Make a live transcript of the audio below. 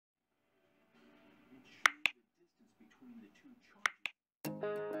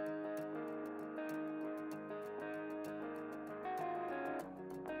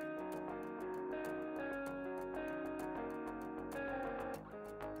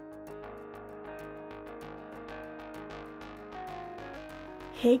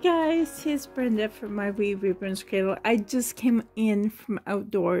Hey guys, it's Brenda from my wee Reborn's Cradle. I just came in from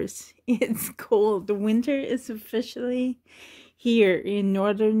outdoors. It's cold. The winter is officially here in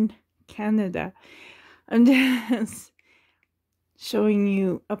northern Canada. I'm just showing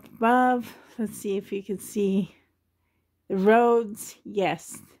you up above. Let's see if you can see the roads.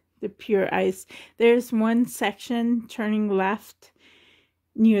 Yes, the pure ice. There's one section turning left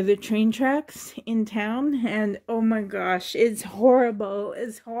near the train tracks in town, and oh my gosh, it's horrible.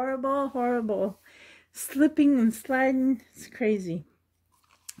 It's horrible. Slipping and sliding, it's crazy.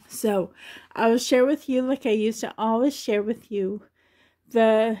 So I'll share with you, like I used to always share with you,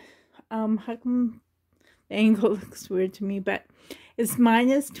 the how come the angle looks weird to me, but it's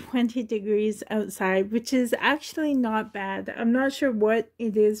minus 20 degrees outside, which is actually not bad. I'm not sure what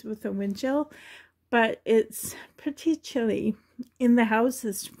it is with the wind chill, but it's pretty chilly. In the house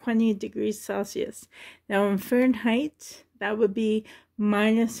is 20 degrees Celsius. Now in Fahrenheit, that would be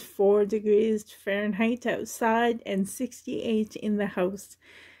minus 4 degrees Fahrenheit outside and 68 in the house.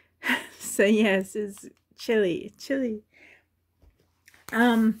 So yes, it's chilly.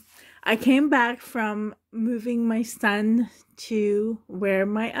 I came back from moving my son to where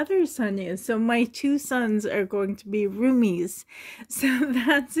my other son is. So my two sons are going to be roomies. So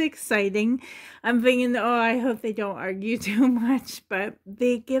that's exciting. I'm thinking, oh, I hope they don't argue too much, but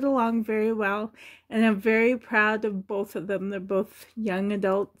they get along very well. And I'm very proud of both of them. They're both young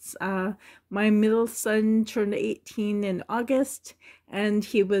adults. My middle son turned 18 in August, and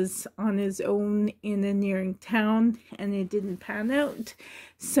he was on his own in a nearing town, and it didn't pan out.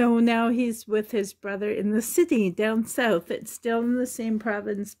 So now he's with his brother in the city down south. It's still in the same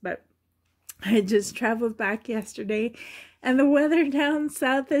province, but I just traveled back yesterday, and the weather down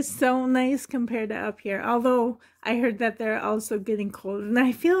south is so nice compared to up here. Although I heard that they're also getting cold, and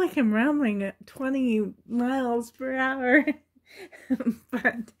I feel like I'm rambling at 20 miles per hour.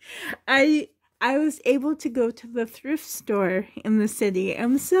 But I was able to go to the thrift store in the city.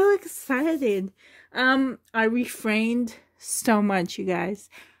 I'm so excited. I refrained so much, you guys.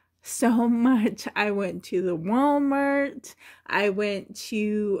 So much. I went to the Walmart. I went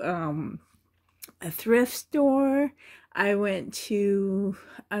to a thrift store. I went to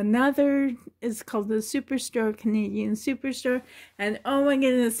another, it's called the Superstore, Canadian Superstore. And oh my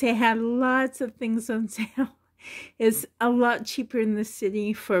goodness, they had lots of things on sale. It's a lot cheaper in the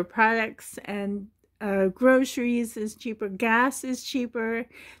city for products, and groceries is cheaper. Gas is cheaper.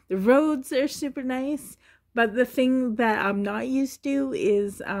 The roads are super nice. But the thing that I'm not used to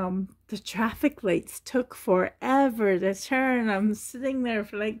is the traffic lights took forever to turn. I'm sitting there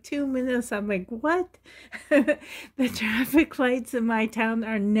for like 2 minutes. I'm like, what? The traffic lights in my town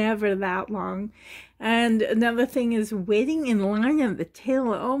are never that long. And another thing is waiting in line at the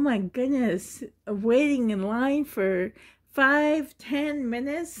till. Oh my goodness. Waiting in line for 5-10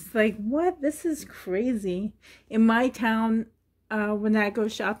 minutes. Like, what? This is crazy. In my town, when I go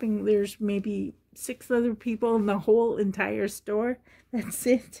shopping, there's maybe 6 other people in the whole entire store. That's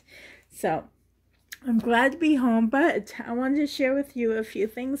it. So I'm glad to be home, but I wanted to share with you a few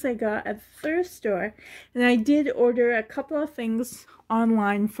things I got at the thrift store. And I did order a couple of things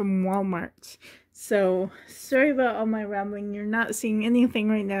online from Walmart. So sorry about all my rambling. You're not seeing anything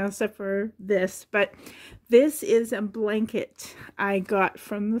right now except for this, but this is a blanket I got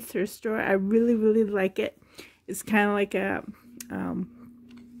from the thrift store. I really like it. It's kind of like a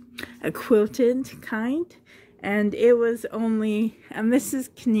quilted kind, and it was only, and this is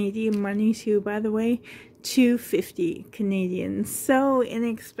Canadian money too, by the way, $2.50 Canadian. So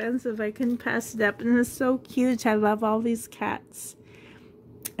inexpensive, I couldn't pass it up, and it's so cute. I love all these cats.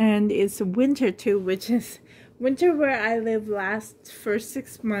 And it's winter too, which is winter where I live lasts for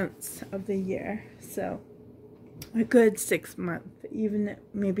 6 months of the year, so a good 6 months, even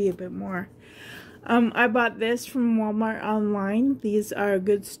maybe a bit more. I bought this from Walmart online. These are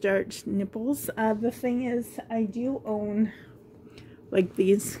Good Start nipples. The thing is, I do own like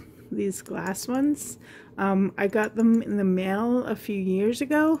these glass ones. I got them in the mail a few years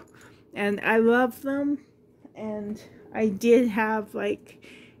ago, and I love them. And I did have, like,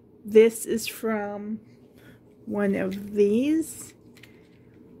 this is from one of these,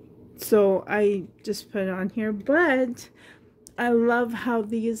 so I just put it on here. But I love how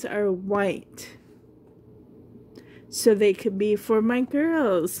these are white, so they could be for my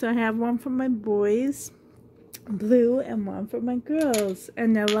girls. So I have one for my boys, blue, and one for my girls.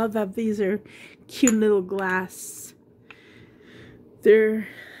 And I love that these are cute little glass.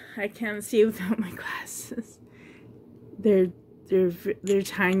 I can't see without my glasses. They're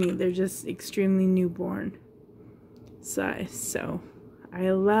tiny. They're just extremely newborn size. So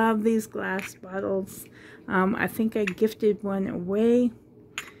I love these glass bottles. I think I gifted one away.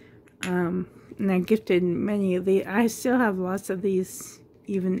 And I gifted many of these. I still have lots of these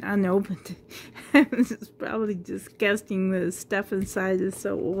even unopened. It's probably disgusting. The stuff inside is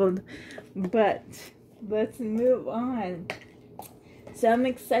so old. But let's move on. So I'm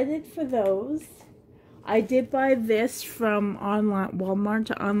excited for those. I did buy this from online, Walmart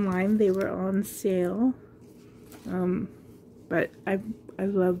online. They were on sale. But I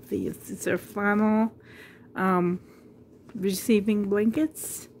love these. These are flannel receiving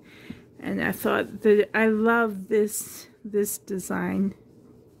blankets. And I thought that I love this design.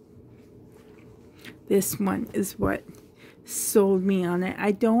 This one is what sold me on it.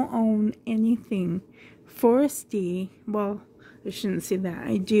 I don't own anything foresty. Well, I shouldn't say that.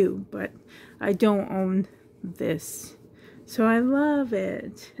 I do, but I don't own this. So I love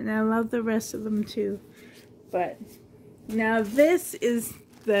it. And I love the rest of them too. But now this is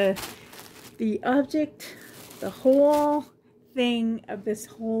the object, the whole thing of this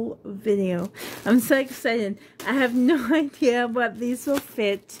whole video. I'm so excited. I have no idea what these will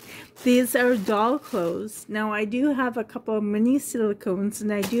fit. These are doll clothes. Now I do have a couple of mini silicones,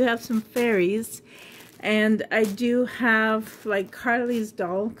 and I do have some fairies, and I do have like Carly's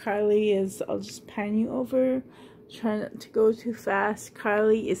doll. Carly is, I'll just pan you over, try not to go too fast.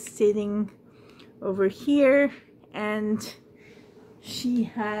 Carly is sitting over here, and she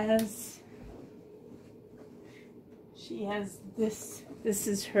has this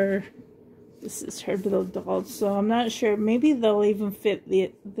is her little doll. So I'm not sure, maybe they'll even fit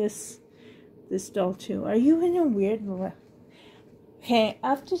this doll too. Are you in a weird way? Okay, I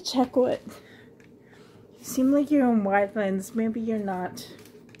have to check what. You seem like you're in wide lens. Maybe you're not.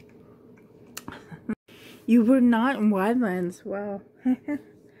 You were not in wide lens. Wow.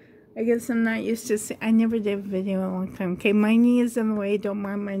 I guess I'm not used to see. I never did a video in a long time. Okay, my knee is in the way. Don't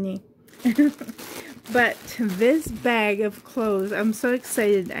mind my knee. But this bag of clothes, I'm so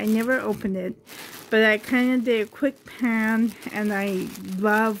excited. I never opened it, but I kind of did a quick pan, and I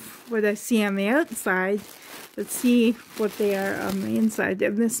love what I see on the outside. Let's see what they are on the inside.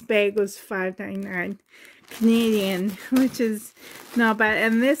 And this bag was $5.99 Canadian, which is not bad.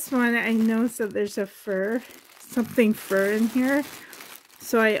 And this one, I noticed that there's a something fur in here.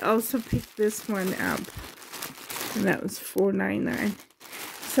 So I also picked this one up, and that was $4.99.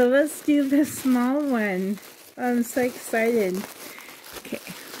 So let's do the small one. I'm so excited. Okay.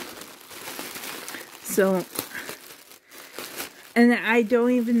 So, and I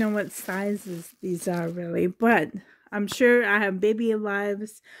don't even know what sizes these are really, but I'm sure I have baby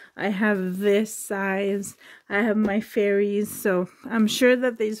lives. I have this size. I have my fairies. So I'm sure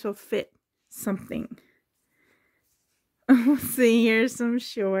that these will fit something. Let's see, here's some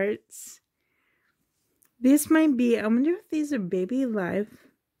shorts. These might be, I wonder if these are baby live.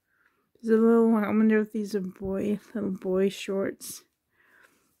 There's a little, I wonder if these are little boy shorts.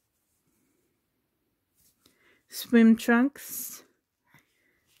 Swim trunks.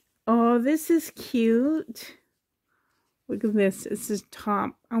 Oh, this is cute. Look at this. It's a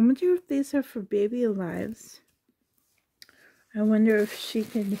top. I wonder if these are for baby lives. I wonder if she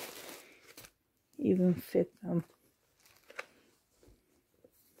could even fit them.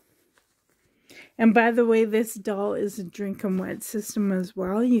 And by the way, this doll is a drink and wet system as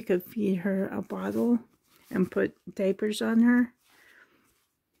well. You could feed her a bottle and put diapers on her.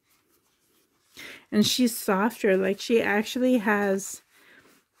 And she's softer. Like, she actually has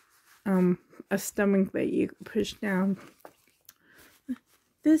a stomach that you can push down.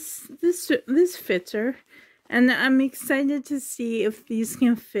 This fits her. And I'm excited to see if these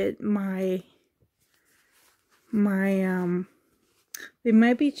can fit my they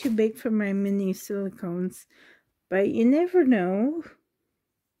might be too big for my mini silicones, but you never know.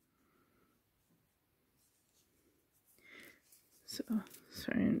 So,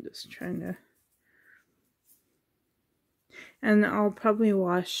 sorry, I'm just trying to... And I'll probably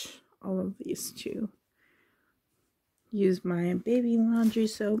wash all of these too. Use my baby laundry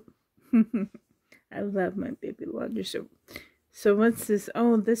soap. I love my baby laundry soap. So what's this?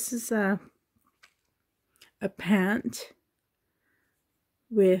 Oh, this is a pant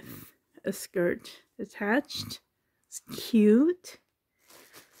with a skirt attached. It's cute.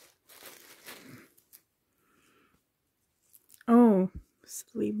 Oh,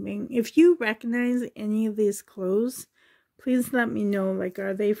 sleeping. If you recognize any of these clothes, please let me know. Like,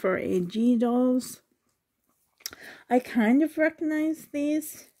 are they for AG dolls? I kind of recognize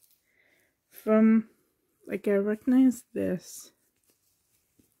these from, like, I recognize this.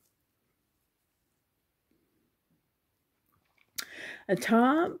 A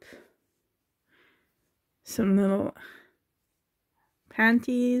top, some little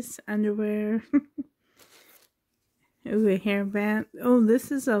panties, underwear. Ooh, a hairband. Oh,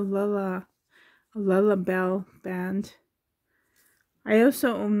 this is a lullaby band. I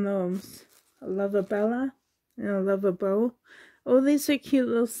also own those. A Lullabella and a Lullabow. Oh, these are cute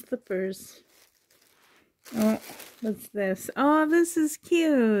little slippers. Oh, what's this? Oh, this is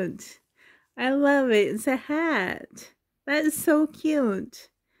cute. I love it. It's a hat. That is so cute.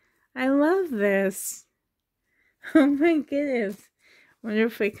 I love this. Oh my goodness. Wonder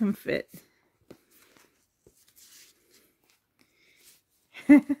if it can fit.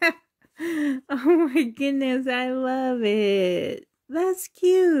 Oh my goodness, I love it. That's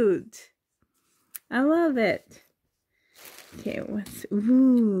cute. I love it. Okay, what's...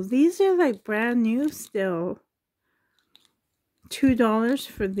 Ooh, these are like brand new still. $2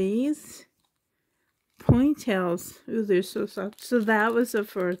 for these. Ponytails. Ooh, they're so soft. So that was a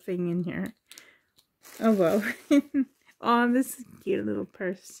fur thing in here. Oh, well. Oh, this is a cute little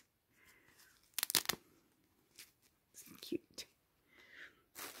purse. It's cute.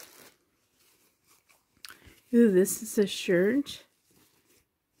 Ooh, this is a shirt.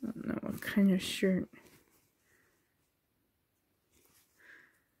 I don't know what kind of shirt.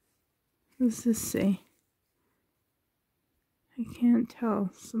 What does this say? I can't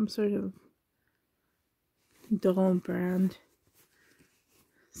tell. Some sort of doll brand.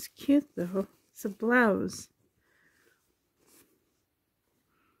 It's cute though. It's a blouse.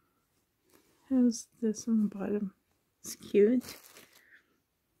 How's this on the bottom? It's cute.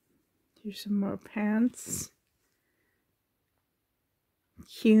 Here's some more pants.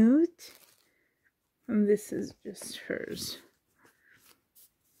 Cute. And this is just hers.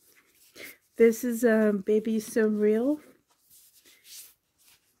 This is a Baby So Real.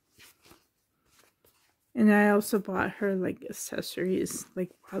 And I also bought her like accessories,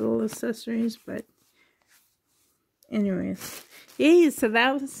 like bottle accessories, but anyways. Yay, so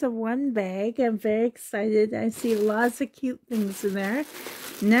that was the one bag. I'm very excited. I see lots of cute things in there.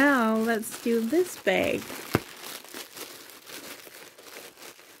 Now let's do this bag.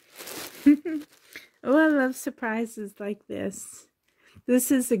 Oh, I love surprises like this.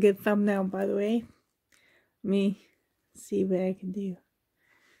 This is a good thumbnail, by the way. Let me see what I can do.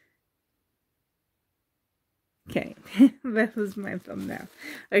 Okay, that was my thumbnail.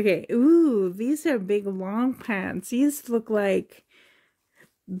 Okay, ooh, these are big long pants. These look like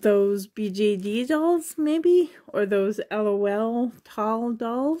those BJD dolls, maybe? Or those LOL tall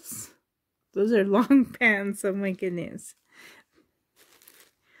dolls. Those are long pants, oh my goodness.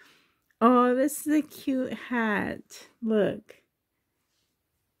 Oh, this is a cute hat. Look.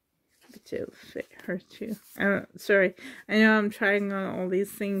 But it'll fit her too. Sorry, I know I'm trying on all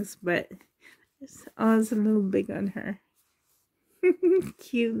these things, but it's a little big on her.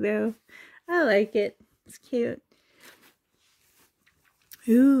 Cute though. I like it. It's cute.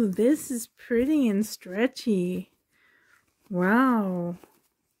 Ooh, this is pretty and stretchy. Wow.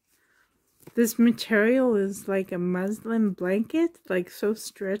 This material is like a muslin blanket, like so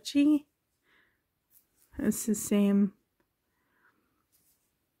stretchy. It's the same.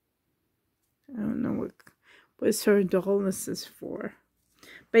 I don't know what sort of doll this is for.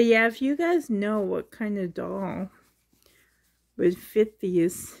 But yeah, if you guys know what kind of doll would fit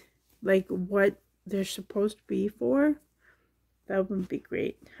these, like what they're supposed to be for, that would be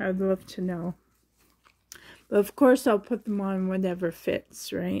great. I'd love to know. But of course, I'll put them on whatever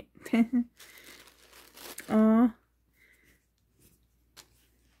fits, right? Oh,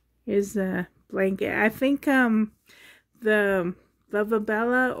 here's a blanket. I think the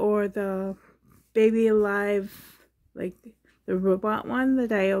Lullabella or the Baby Alive, like the robot one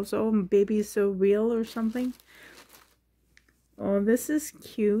that I also own, Baby So Real or something. Oh, this is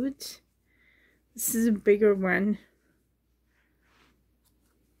cute. This is a bigger one.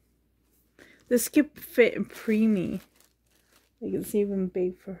 This could fit in preemie. Like it's even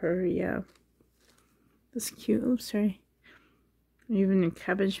big for her, yeah. This is cute. Oops, sorry. Even a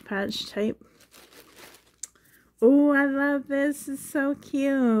Cabbage Patch type. Oh, I love this. It's so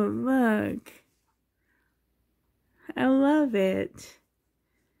cute. Look. I love it.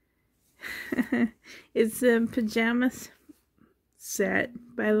 It's a pajamas set,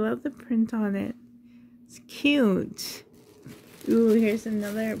 but I love the print on it. It's cute. Ooh, here's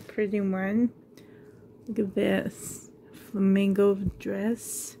another pretty one. Look at this. Flamingo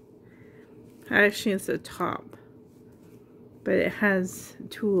dress. Actually, it's a top, but it has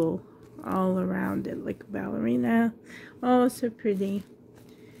tulle all around it, like a ballerina. Oh, so pretty.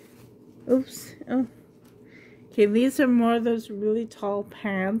 Oops. Oh. Okay, these are more of those really tall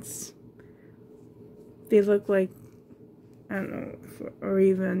pants. They look like, I don't know, or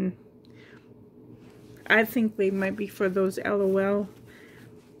even, I think they might be for those LOL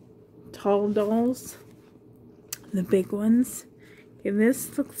tall dolls. the big ones. Okay,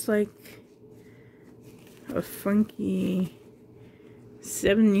 this looks like a funky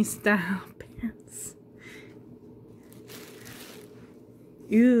 70s style pants.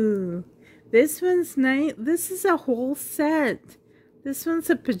 Ooh, this one's nice. This is a whole set. This one's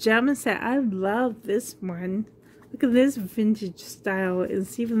a pajama set. I love this one. Look at this vintage style.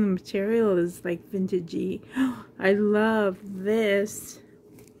 It's even the material is like vintagey. I love this.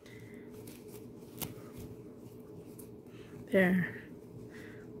 There.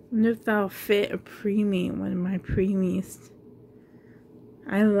 I wonder if that'll fit a preemie, one of my preemies.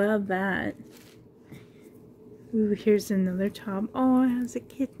 I love that. Ooh, here's another top. Oh, it has a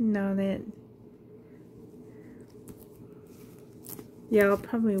kitten on it. Yeah, I'll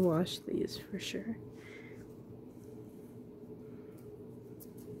probably wash these for sure.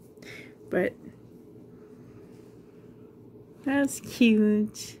 But that's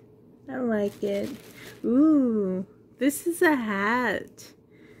cute. I like it. Ooh, this is a hat.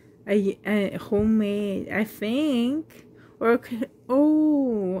 A homemade, I think. Or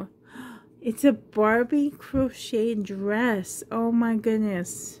oh, it's a Barbie crochet dress. Oh my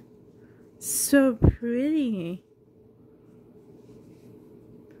goodness, so pretty.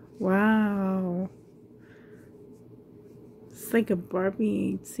 Wow. It's like a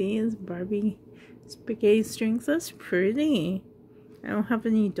Barbie, see, it's Barbie spaghetti strings. That's pretty. I don't have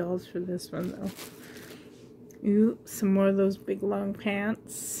any dolls for this one though. Ooh, some more of those big long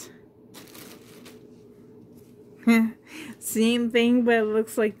pants. Same thing, but it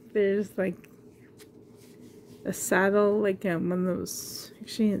looks like there's like a saddle, like one of those.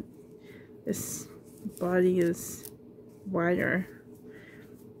 Actually, this body is wider.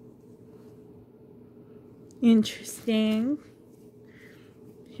 Interesting.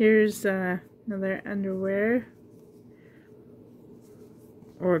 Here's another underwear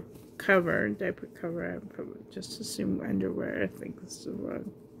or cover, diaper cover. I probably just assume underwear. I think this is the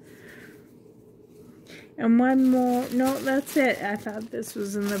one. And one more. No, that's it. I thought this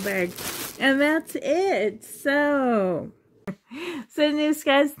was in the bag. And that's it. So news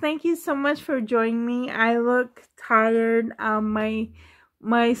guys, thank you so much for joining me. I look tired.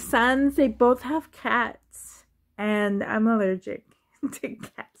 My sons, they both have cats. And I'm allergic to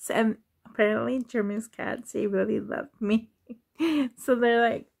cats. And apparently German's cats, they really love me. So they're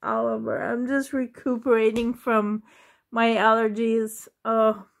like all over. I'm just recuperating from my allergies.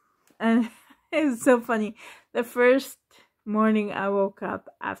 Oh, and it's so funny. The first morning I woke up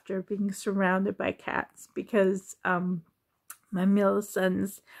after being surrounded by cats because my middle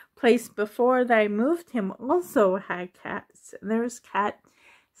son's place before that I moved him also had cats. There was cats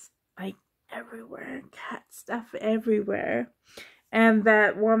like everywhere, cat stuff everywhere. And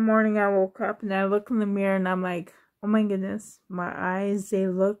that one morning I woke up and I look in the mirror and I'm like, oh my goodness, my eyes, they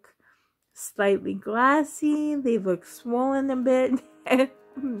look slightly glassy, they look swollen a bit. And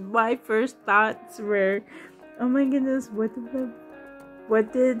my first thoughts were, oh my goodness, what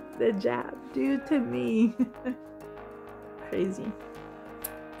did the jab do to me? Crazy.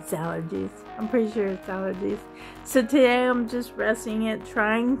 It's allergies. I'm pretty sure it's allergies. So today I'm just resting it,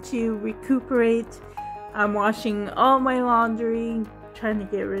 trying to recuperate. I'm washing all my laundry, trying to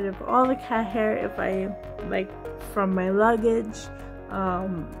get rid of all the cat hair if I like from my luggage,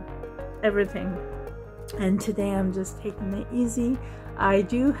 everything. And today I'm just taking it easy. I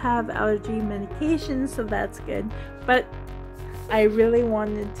do have allergy medication, so that's good. But I really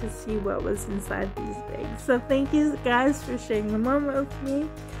wanted to see what was inside these bags. So thank you guys for sharing the moment with me.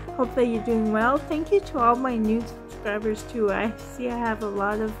 Hope that you're doing well. Thank you to all my new subscribers too. I see I have a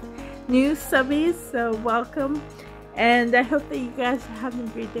lot of new subbies, so welcome. And I hope that you guys are having a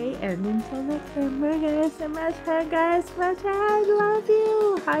great day. And until next time, we're gonna say much hair, guys. Much hair. Love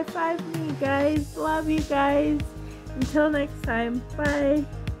you. High five me, guys. Love you guys. Until next time. Bye.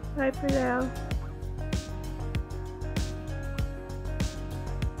 Bye for now.